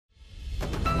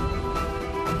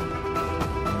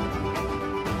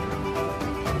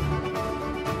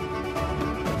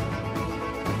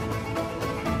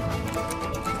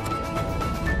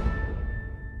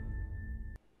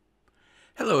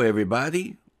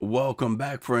everybody, welcome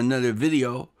back for another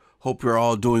video. Hope you're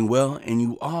all doing well and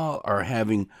you all are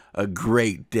having a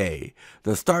great day.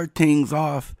 To start things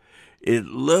off, it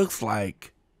looks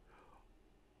like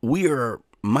we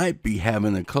might be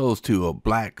having a close to a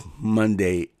Black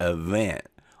Monday event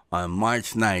on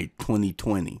March 9th,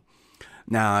 2020.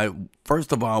 Now,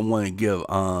 first of all, I want to give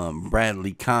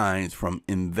Bradley Kynes from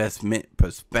Investment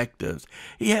Perspectives.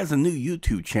 He has a new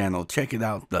YouTube channel. Check it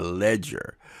out, The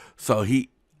Ledger. So he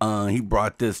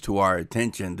brought this to our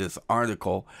attention, this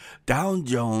article. Dow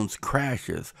Jones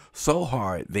crashes so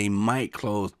hard they might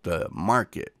close the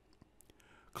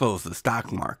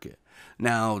stock market.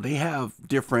 Now, they have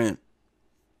different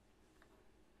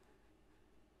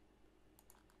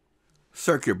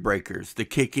circuit breakers to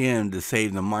kick in to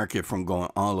save the market from going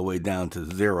all the way down to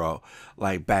zero,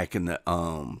 like back in the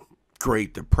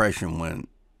Great Depression when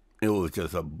it was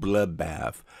just a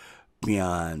bloodbath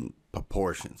beyond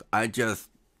proportions. I just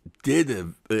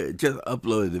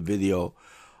uploaded a video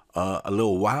a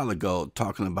little while ago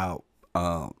talking about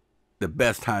the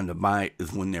best time to buy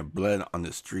is when there's blood on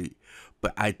the street.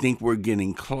 But I think we're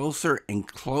getting closer and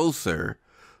closer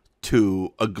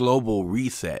to a global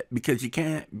reset, because you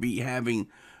can't be having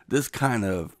this kind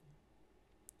of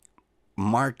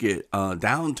market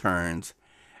downturns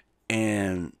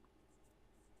and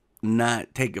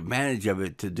not take advantage of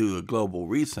it to do a global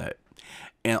reset.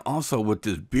 And also with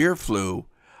this beer flu,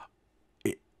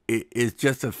 it's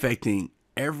just affecting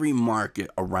every market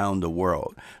around the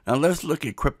world. Now let's look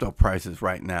at crypto prices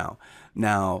right now.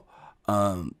 Now,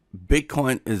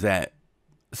 Bitcoin is at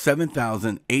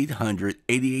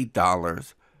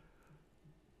 $7,888.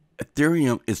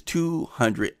 Ethereum is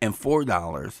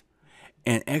 $204,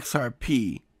 and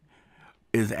XRP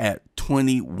is at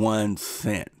 21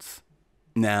 cents.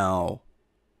 Now,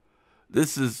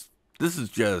 this is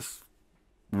just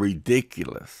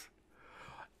ridiculous.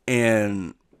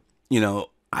 And you know,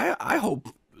 I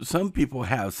hope some people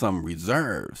have some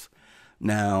reserves.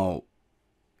 Now,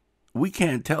 we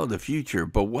can't tell the future,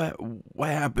 but what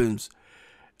happens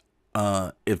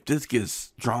if this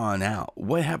gets drawn out?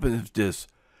 What happens if this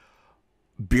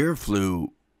beer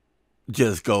flu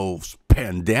just goes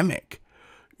pandemic?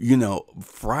 You know,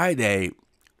 Friday,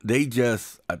 I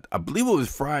believe it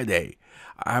was Friday,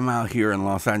 I'm out here in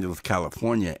Los Angeles,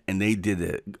 California, and they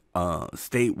did a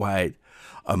statewide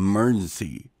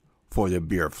emergency for the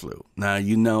beer flu. Now,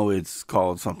 you know it's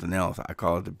called something else. I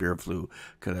call it the beer flu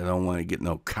because I don't want to get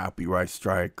no copyright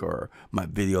strike or my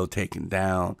video taken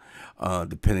down,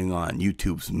 depending on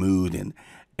YouTube's mood and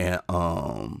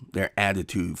their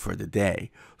attitude for the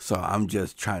day. So I'm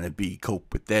just trying to be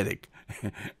copacetic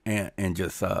and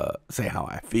just say how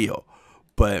I feel.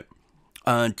 But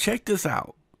check this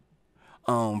out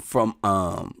from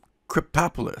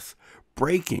Cryptopolis.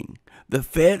 Breaking. The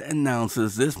Fed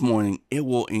announces this morning it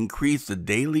will increase the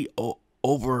daily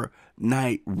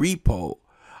overnight repo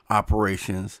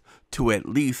operations to at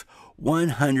least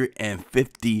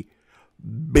 150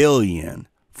 billion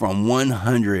from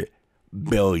 100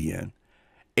 billion,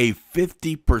 a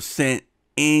 50%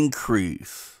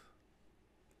 increase.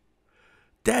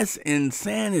 That's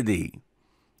insanity.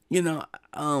 You know,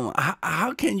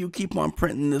 how can you keep on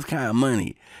printing this kind of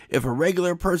money? If a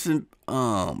regular person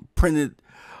printed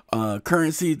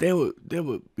currency, they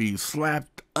would be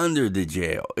slapped under the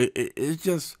jail. It's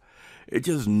just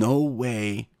no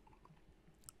way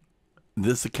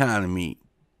this economy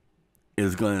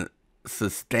is going to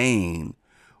sustain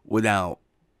without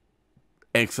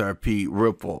XRP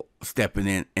Ripple stepping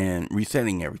in and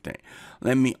resetting everything.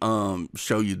 Let me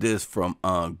show you this from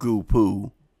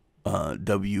𝙏𝙗𝙖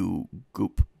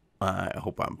𝙏𝙗𝙖. I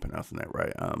hope I'm pronouncing that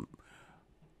right. I'm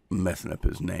messing up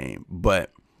his name,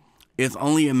 but it's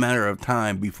only a matter of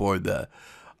time before they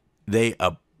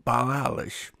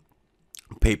abolish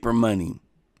paper money.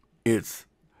 It's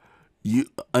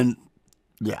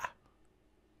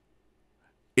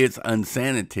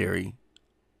unsanitary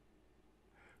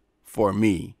for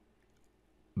me,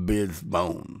 Biz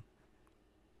Bone.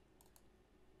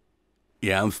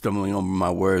 Yeah, I'm stumbling over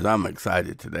my words. I'm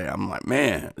excited today. I'm like,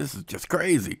 man, this is just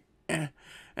crazy. And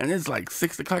it's like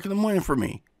 6 o'clock in the morning for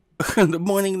me. The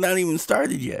morning not even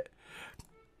started yet.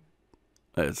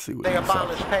 Let's see what they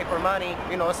abolish paper money.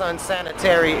 You know, it's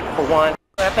unsanitary for one.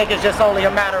 I think it's just only a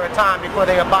matter of time before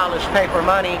they abolish paper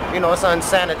money. You know, it's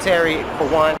unsanitary for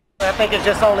one. I think it's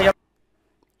just only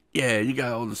yeah, you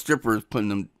got all the strippers putting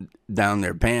them down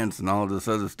their pants and all this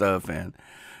other stuff, and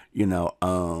you know,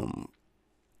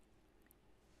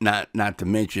 not to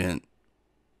mention,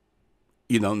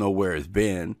 you don't know where it's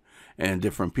been, and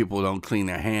different people don't clean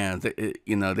their hands.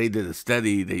 You know, they did a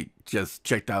study. They just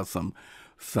checked out some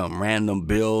some random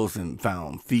bills and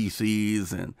found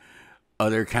feces and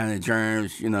other kind of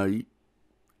germs. You know,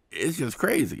 it's just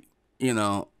crazy. You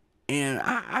know, and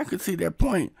I could see their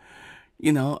point.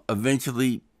 You know,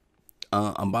 eventually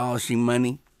abolishing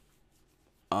money.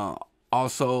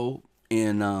 Also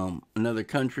in another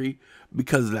country,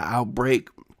 because of the outbreak,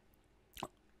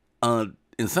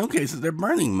 in some cases they're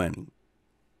burning money,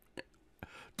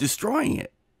 destroying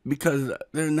it, because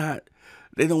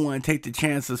they don't want to take the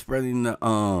chance of spreading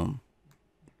the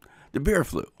beer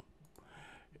flu.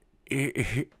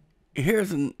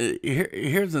 Here's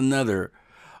another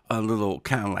little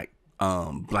kind of like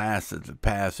blast of the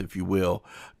past, if you will.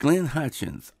 Glenn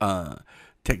Hutchins,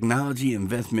 technology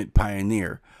investment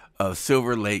pioneer of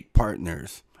Silver Lake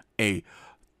Partners, a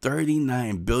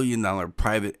 $39 billion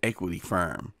private equity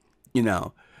firm. You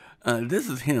know, this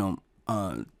is him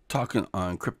talking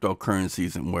on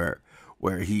cryptocurrencies and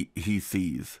where he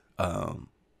sees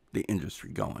the industry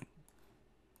going.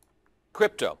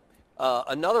 Crypto,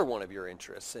 another one of your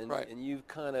interests, and, Right. and you've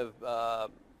kind of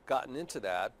gotten into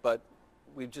that, but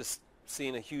we've just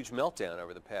seen a huge meltdown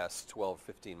over the past 12,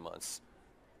 15 months.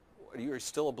 Are you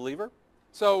still a believer?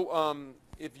 So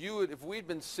if we'd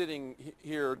been sitting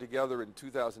here together in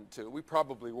 2002, we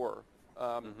probably were.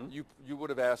 You would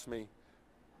have asked me,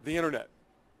 the internet.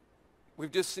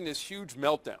 We've just seen this huge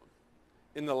meltdown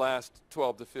in the last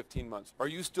 12 to 15 months. Are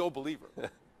you still a believer?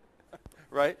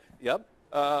 Right? Yep.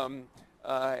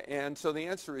 And so the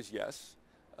answer is yes.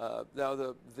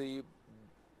 Now the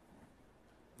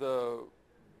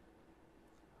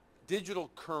digital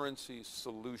currency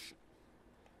solution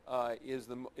is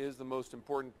the most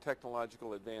important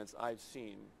technological advance I've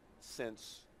seen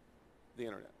since the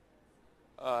internet.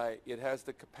 It has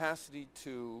the capacity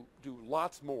to do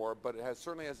lots more, but it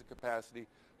certainly has the capacity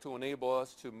to enable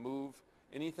us to move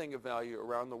anything of value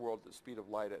around the world at the speed of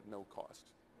light at no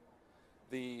cost.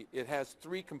 It has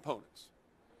three components.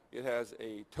 It has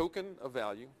a token of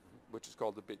value, which is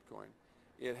called the Bitcoin.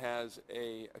 It has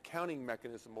a accounting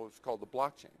mechanism, which is called the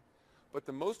blockchain. But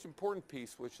the most important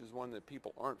piece, which is one that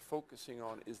people aren't focusing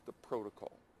on, is the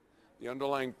protocol. The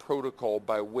underlying protocol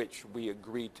by which we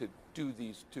agree to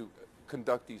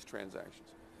conduct these transactions.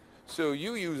 So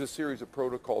you use a series of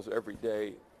protocols every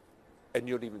day, and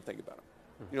you don't even think about them.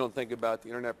 You don't think about the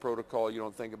internet protocol. You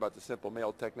don't think about the simple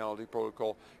mail technology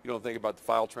protocol. You don't think about the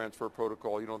file transfer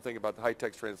protocol. You don't think about the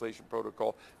high-text translation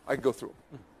protocol. I can go through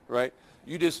them, right?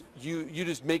 You just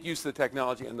make use of the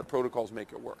technology, and the protocols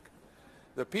make it work.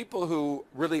 The people who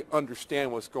really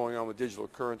understand what's going on with digital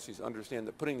currencies understand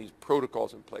that putting these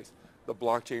protocols in place, the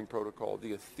blockchain protocol,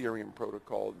 the Ethereum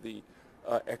protocol, the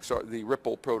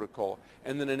Ripple protocol,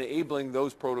 and then enabling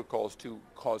those protocols to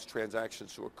cause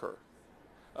transactions to occur.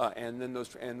 And then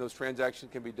those transactions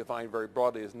can be defined very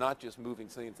broadly as not just moving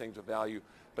things of value,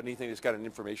 but anything that's got an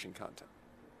information content,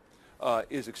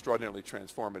 is extraordinarily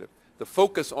transformative. The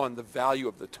focus on the value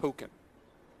of the token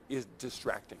is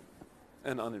distracting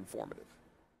and uninformative.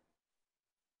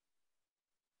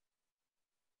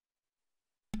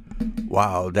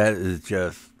 Wow, that is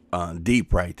just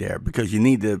deep right there, because you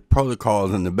need the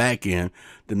protocols in the back end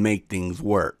to make things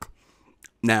work.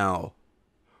 Now,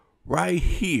 right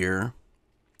here,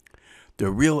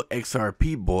 the real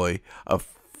XRP boy, a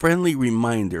friendly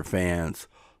reminder, fans,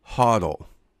 HODL.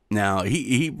 Now,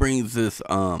 he brings this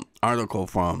article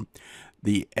from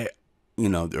the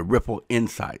Ripple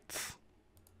Insights.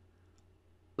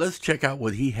 Let's check out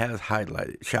what he has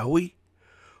highlighted, shall we?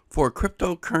 For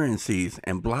cryptocurrencies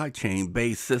and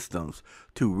blockchain-based systems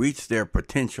to reach their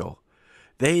potential,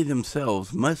 they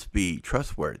themselves must be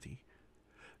trustworthy.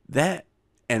 That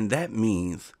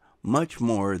means much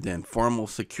more than formal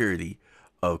security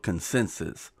of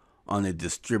consensus on a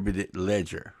distributed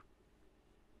ledger.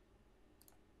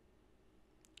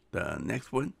 The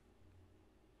next one,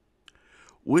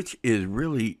 which is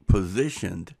really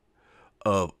positioned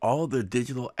of all the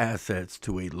digital assets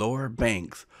to a lower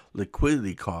bank's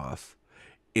liquidity costs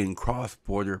in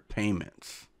cross-border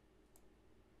payments.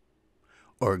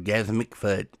 Orgasmic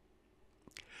FUD.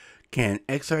 Can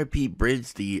XRP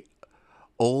bridge the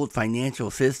old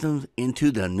financial systems into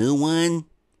the new one?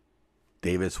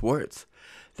 David Schwartz.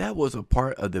 That was a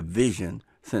part of the vision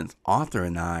since Arthur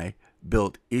and I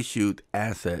built issued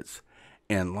assets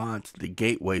and launched the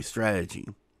gateway strategy.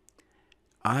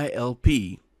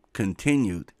 ILP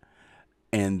continued,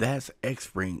 and that's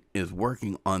Xspring is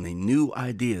working on the new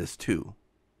ideas too.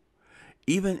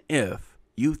 Even if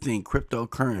you think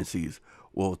cryptocurrencies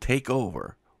will take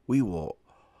over,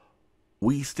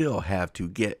 we still have to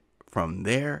get from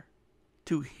there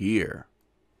to here.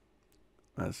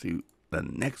 Let's see the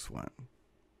next one.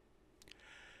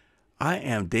 I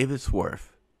am David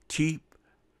Swarth, Chief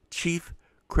chief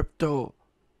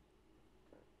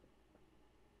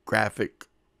cryptographic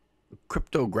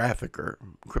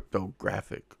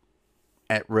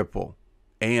at Ripple,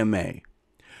 AMA.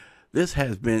 This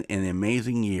has been an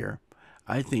amazing year.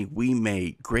 I think we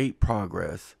made great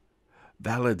progress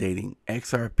validating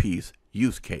XRP's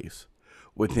use case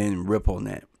within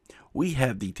RippleNet. We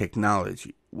have the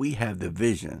technology, we have the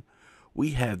vision,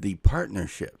 we have the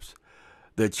partnerships.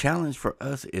 The challenge for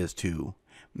us is to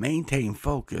maintain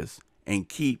focus and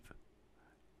keep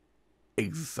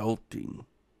executing.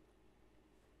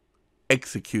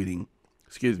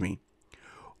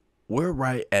 We're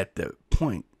right at the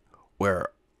point where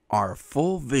our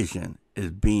full vision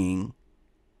is being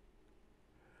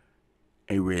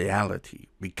a reality,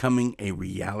 becoming a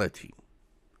reality.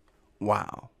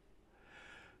 Wow.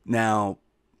 Now,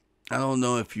 I don't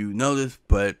know if you noticed,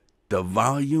 but the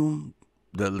volume,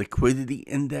 the liquidity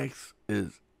index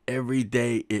is every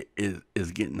day it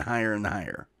is getting higher and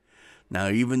higher. Now,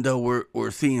 even though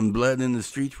we're seeing blood in the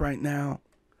streets right now,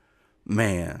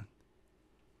 man,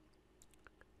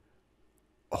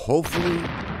 hopefully,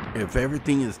 if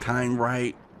everything is timed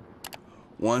right,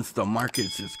 once the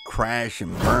markets just crash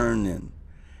and burn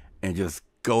and just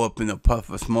go up in a puff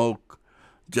of smoke,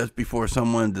 just before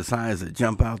someone decides to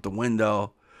jump out the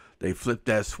window, they flip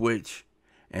that switch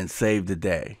and save the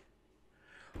day.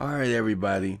 All right,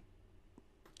 everybody.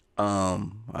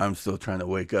 I'm still trying to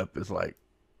wake up. It's like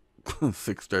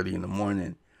 6:30 in the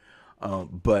morning.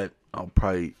 But I'll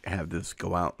probably have this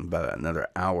go out in about another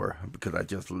hour because I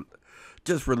just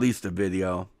released a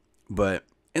video. But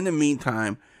in the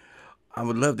meantime, I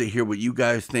would love to hear what you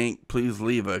guys think. Please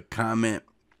leave a comment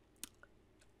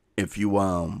if you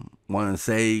want to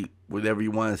say whatever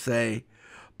you want to say.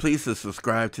 Please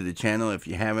subscribe to the channel if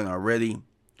you haven't already.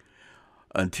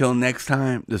 Until next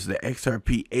time, this is the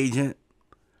XRP agent.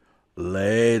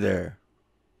 Later.